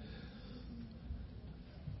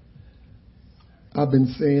 I've been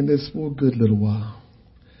saying this for a good little while.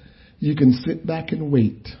 You can sit back and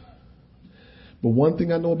wait. But one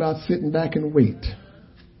thing I know about sitting back and wait,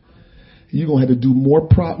 you're going to have to do more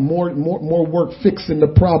work fixing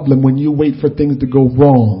the problem when you wait for things to go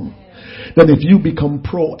wrong than if you become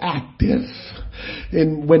proactive.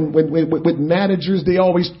 And when with managers, they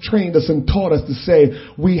always trained us and taught us to say,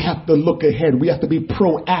 we have to look ahead. We have to be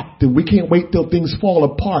proactive. We can't wait till things fall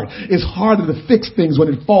apart. It's harder to fix things when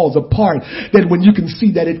it falls apart than when you can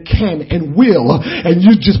see that it can and will. And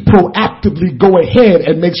you just proactively go ahead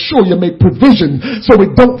and make sure you make provision so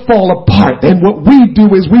it don't fall apart. And what we do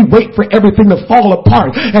is we wait for everything to fall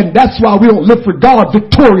apart. And that's why we don't live for God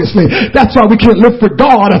victoriously. That's why we can't live for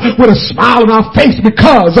God with a smile on our face,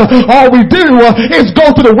 because all we do is go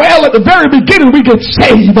to the well at the very beginning. We get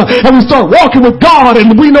saved and we start walking with God,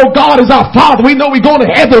 and we know God is our Father. We know we go to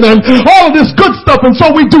heaven and all of this good stuff, and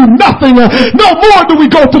so we do nothing. No more do we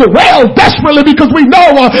go to the well desperately because we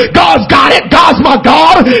know God's got it. God's my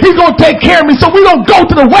God. He's going to take care of me. So we don't go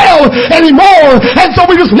to the well anymore, and so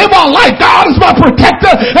we just live our life. God is my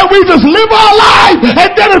protector, and we just live our life, and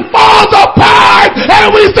then it falls apart,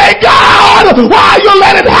 and we say, God, why you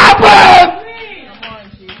let it happen?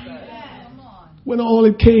 When all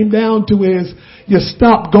it came down to is you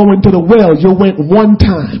stopped going to the well. You went one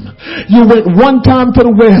time. You went one time to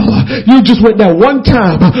the well. You just went there one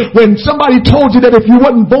time. When somebody told you that if you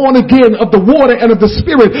wasn't born again of the water and of the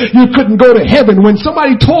Spirit, you couldn't go to heaven. When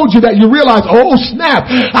somebody told you that, you realized, oh snap,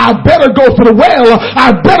 I better go for the well.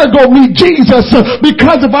 I better go meet Jesus,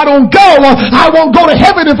 because if I don't go, I won't go to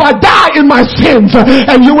heaven if I die in my sins.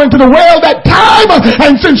 And you went to the well that time,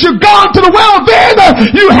 and since you've gone to the well then,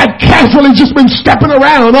 you had casually just been stepping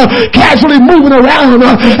around, casually moving around,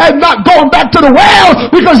 and not going back to the well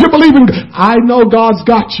because you believe in God. I know God's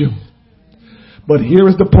got you, but here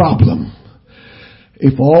is the problem.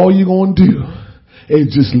 If all you're going to do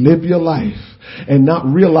is just live your life and not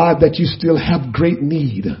realize that you still have great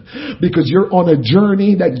need, because you're on a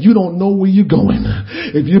journey that you don't know where you're going.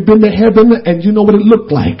 If you've been to heaven and you know what it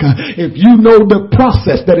looked like, if you know the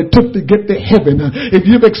process that it took to get to heaven, if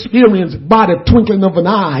you've experienced by the twinkling of an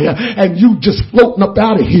eye and you just floating up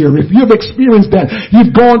out of here, if you've experienced that,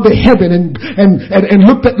 you've gone to heaven and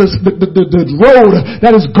looked at the road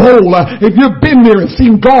that is gold, if you've been there and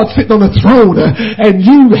seen God sitting on the throne and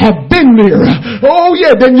you have been there, oh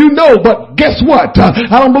yeah, then you know. But guess what?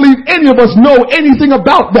 I don't believe any of us know anything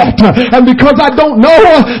about that. And because I don't know,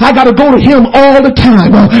 I got to go to Him all the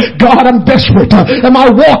time. God, I'm desperate. Am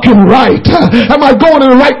I walking right? Am I going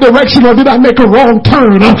in the right direction, or did I make a wrong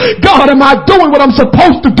turn? God, am I doing what I'm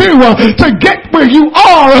supposed to do to get where you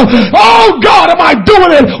are? Oh God, am I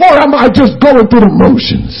doing it, or am I just going through the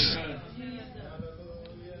motions?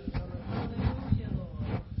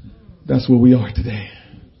 That's where we are today.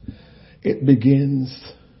 It begins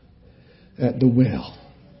at the well.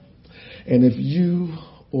 And if you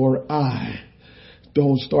or I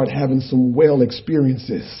don't start having some well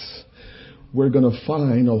experiences, we're going to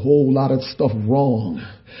find a whole lot of stuff wrong.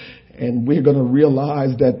 And we're going to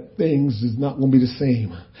realize that things is not going to be the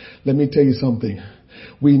same. Let me tell you something.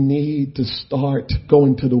 We need to start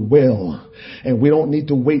going to the well, and we don't need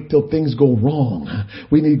to wait till things go wrong.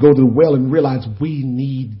 We need to go to the well and realize we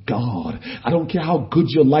need God. I don't care how good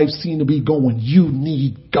your life seems to be going. You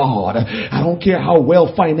need God. I don't care how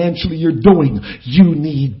well financially you're doing. You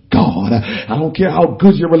need God. God. I don't care how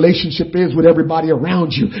good your relationship is with everybody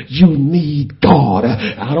around you. You need God.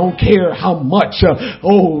 I don't care how much,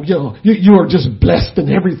 you are just blessed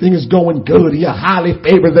and everything is going good. You're highly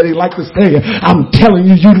favored, that he like to say. I'm telling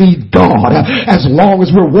you, you need God. As long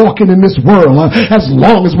as we're walking in this world, as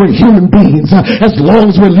long as we're human beings, as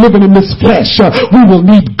long as we're living in this flesh, we will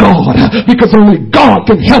need God, because only God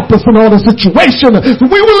can help us in all the situation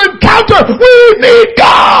we will encounter. We need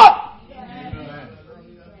God.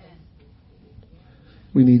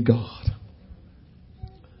 We need God.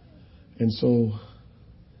 And so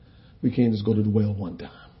we can't just go to the well one time.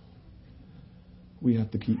 We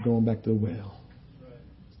have to keep going back to the well.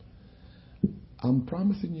 I'm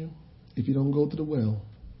promising you, if you don't go to the well,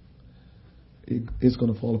 it's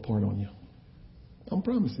going to fall apart on you. I'm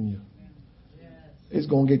promising you. It's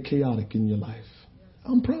going to get chaotic in your life.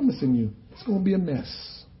 I'm promising you, it's going to be a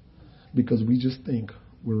mess, because we just think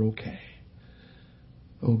we're okay.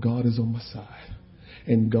 Oh, God is on my side.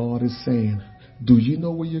 And God is saying, do you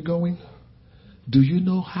know where you're going? Do you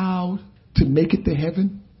know how to make it to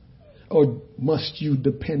heaven? Or must you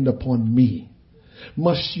depend upon me?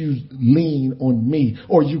 Must you lean on me?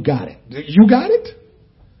 Or you got it? You got it?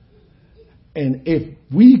 And if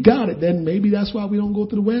we got it, then maybe that's why we don't go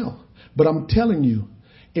to the well. But I'm telling you,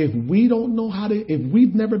 if we don't know if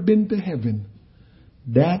we've never been to heaven,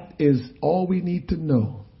 that is all we need to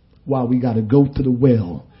know why we got to go to the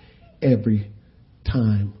well every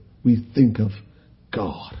time we think of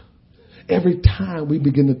God. Every time we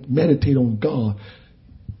begin to meditate on God,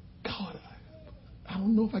 I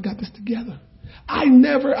don't know if I got this together. I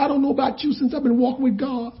don't know about you, since I've been walking with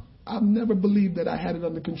God, I've never believed that I had it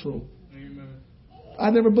under control. I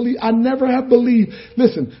never have believed.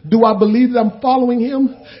 Listen, do I believe that I'm following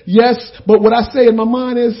him? Yes. But what I say in my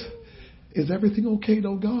mind is everything okay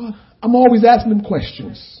though, God? I'm always asking him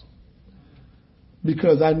questions,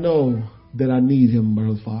 because I know that I need him,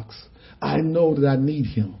 Brother Fox. I know that I need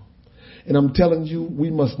him. And I'm telling you, we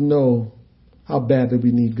must know how bad that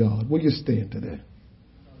we need God. Where you stand today?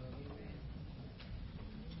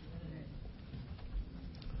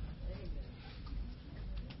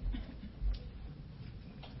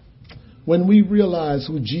 When we realize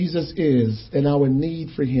who Jesus is and our need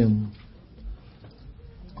for him,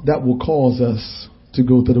 that will cause us to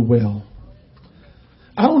go to the well.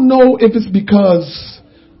 I don't know if it's because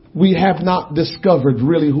we have not discovered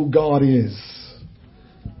really who God is,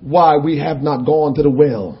 why we have not gone to the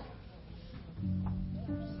well.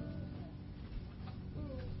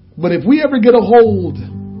 But if we ever get a hold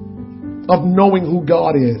of knowing who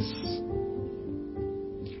God is,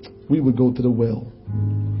 we would go to the well.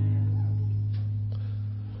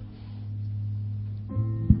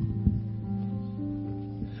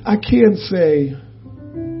 I can't say,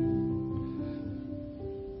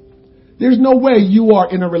 there's no way you are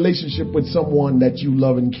in a relationship with someone that you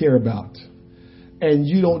love and care about, and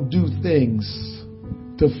you don't do things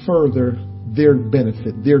to further their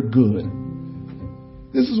benefit, their good.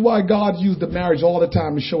 This is why God used the marriage all the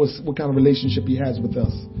time to show us what kind of relationship he has with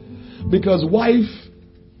us. Because wife,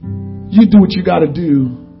 you do what you got to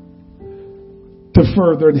do to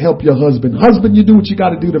further and help your husband. Husband, you do what you got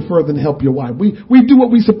to do to further and help your wife. We do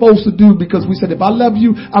what we're supposed to do, because we said, if I love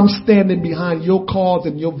you, I'm standing behind your cause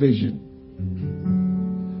and your vision.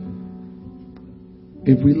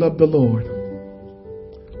 If we love the Lord,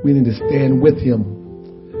 we need to stand with him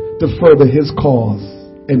to further his cause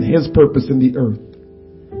and his purpose in the earth.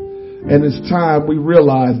 And it's time we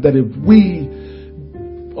realize that if we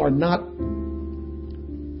are not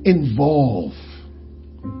involved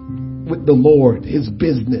with the Lord, his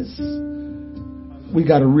business, we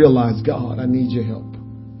got to realize, God, I need your help.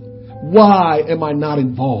 Why am I not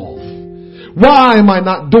involved? Why am I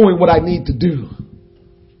not doing what I need to do?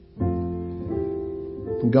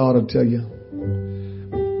 And God will tell you,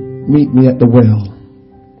 meet me at the well.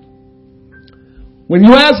 When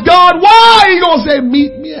you ask God why, he's going to say,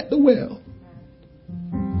 meet me at the well.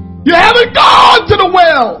 You haven't gone to the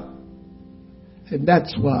well. And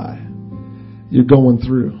that's why you're going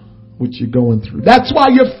through what you're going through. That's why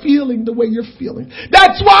you're feeling the way you're feeling.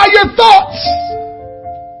 That's why your thoughts.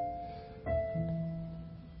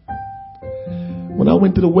 When I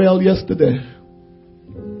went to the well yesterday,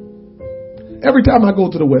 every time I go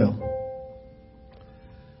to the well,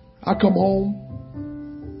 I come home,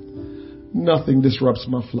 nothing disrupts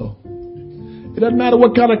my flow. It doesn't matter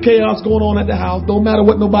what kind of chaos going on at the house. Don't matter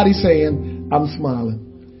what nobody's saying. I'm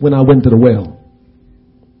smiling when I went to the well.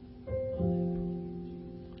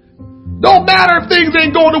 Don't matter if things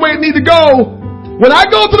ain't going the way it need to go. When I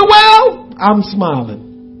go to the well, I'm smiling.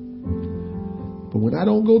 But when I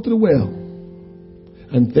don't go to the well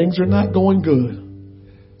and things are not going good,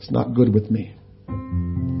 It's not good with me.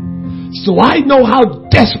 So I know how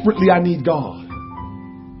desperately I need God.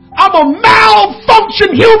 I'm a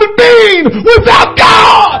malfunctioned human being without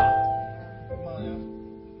God.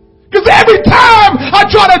 Because every time I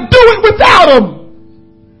try to do it without Him,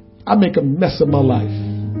 I make a mess of my life.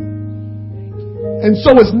 And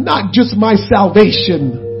so it's not just my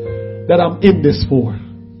salvation that I'm in this for.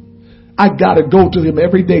 I gotta go to Him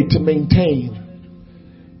every day to maintain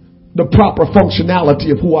the proper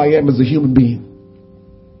functionality of who I am as a human being.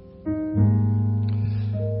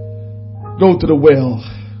 Go to the well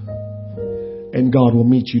and God will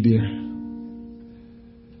meet you there.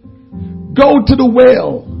 Go to the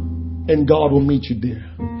well and God will meet you there.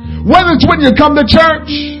 Whether it's when you come to church,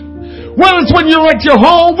 whether it's when you're at your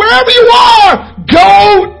home, wherever you are,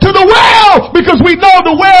 go to the well, because we know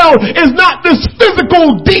the well is not this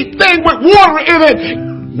physical deep thing with water in it.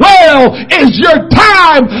 Well is your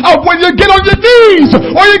time of when you get on your knees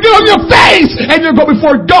or you get on your face and you go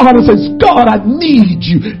before God and says, God, I need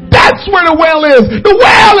you. That's where the well is. The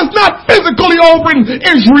well is not physically over in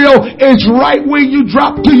Israel. It's right where you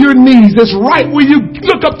drop to your knees. It's right where you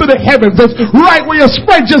look up to the heavens. It's right where you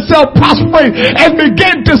spread yourself prostrate and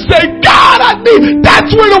begin to say, God, I need.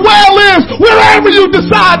 That's where the well is. Wherever you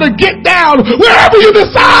decide to get down, wherever you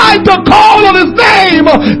decide to call on His name,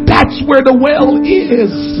 that's where the well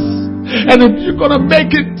is. And if you're going to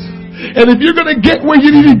make it, and if you're going to get where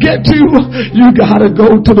you need to get to, you got to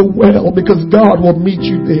go to the well, because God will meet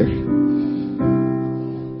you there.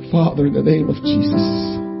 Father, in the name of Jesus,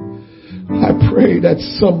 I pray that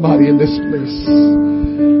somebody in this place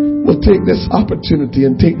will take this opportunity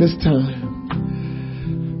and take this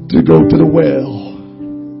time to go to the well.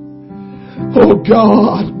 Oh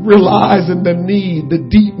God, realizing the need, the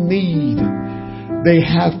deep need they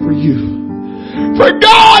have for you. For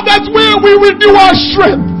God, that's where we renew our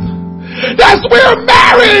strength. That's where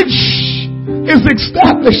marriage is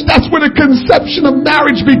established. That's where the conception of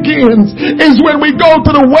marriage begins, is when we go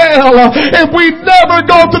to the well. If we never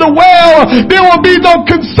go to the well, there will be no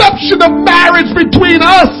conception of marriage between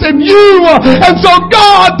us and you. And so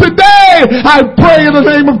God, today, I pray in the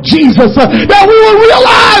name of Jesus that we will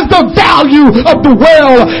realize the value of the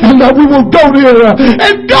well and that we will go there.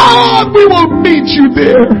 And God, we will meet you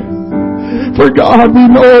there. For God,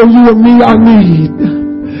 we know you and me are need.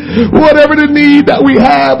 Whatever the need that we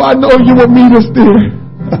have, I know you will meet us there.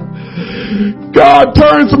 God,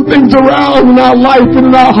 turn some things around in our life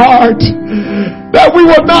and in our heart. That we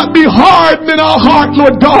will not be hardened in our heart,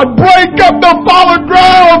 Lord God. Break up the fallen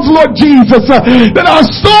grounds, Lord Jesus. That our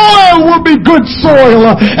soil will be good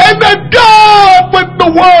soil. And that God, when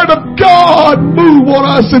the word of God move on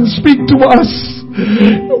us and speak to us,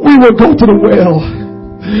 we will go to the well.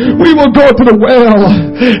 We will go to the well.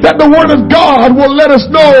 That the word of God will let us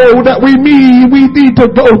know that we need to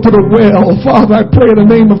go to the well. Father, I pray in the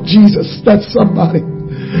name of Jesus that somebody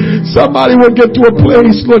will get to a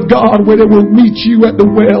place, Lord God, where they will meet you at the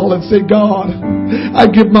well and say, God, I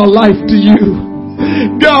give my life to you.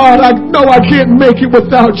 God, I know I can't make it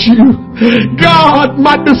without you. God,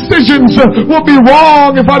 my decisions will be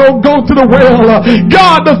wrong if I don't go to the well.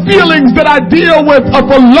 God, the feelings that I deal with of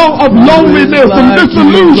loneliness and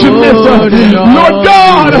disillusionment, Lord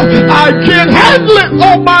God, I can't handle it,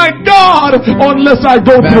 oh my God, unless I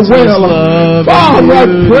go to the well. Father, I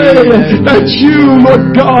pray that you,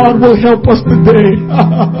 Lord God, will help us today.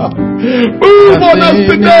 Move on us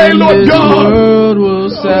today, Lord God.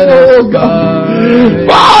 Oh God.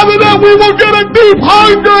 Father, that we will get a deep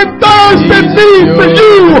hunger and thirst and need for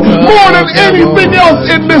you more than anything else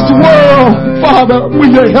in this world. Father,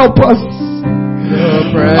 will you help us?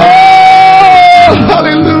 Oh,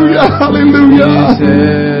 hallelujah, hallelujah.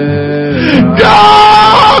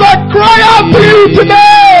 God, I cry out to you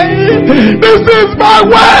today. This is my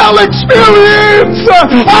well experience.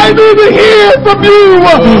 I need to hear from you.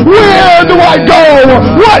 Where do I go?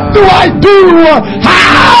 What do I do?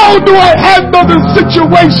 How do I handle the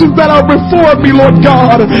situations that are before me, Lord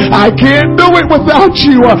God? I can't do it without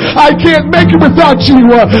you. I can't make it without you.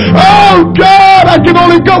 Oh God, I can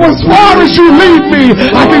only go as far as you lead me.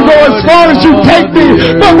 I can go as far as you take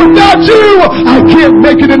me. But without you, I can't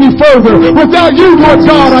make it any further. Without you, Lord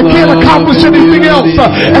God, I can't accomplish anything else.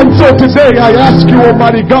 And so today I ask you,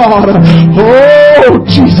 Almighty God, oh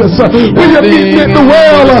Jesus, will you meet me at the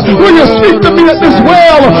well? Will you speak to me at this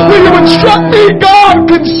well? Will you instruct me, God,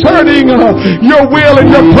 concerning your will and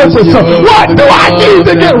your purpose? What do I need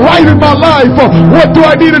to get right in my life? What do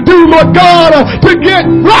I need to do, Lord God, to get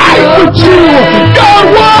right with you? God,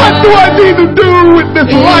 what do I need to do with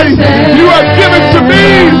this life you have given to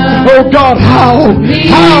me? Oh God, how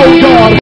God?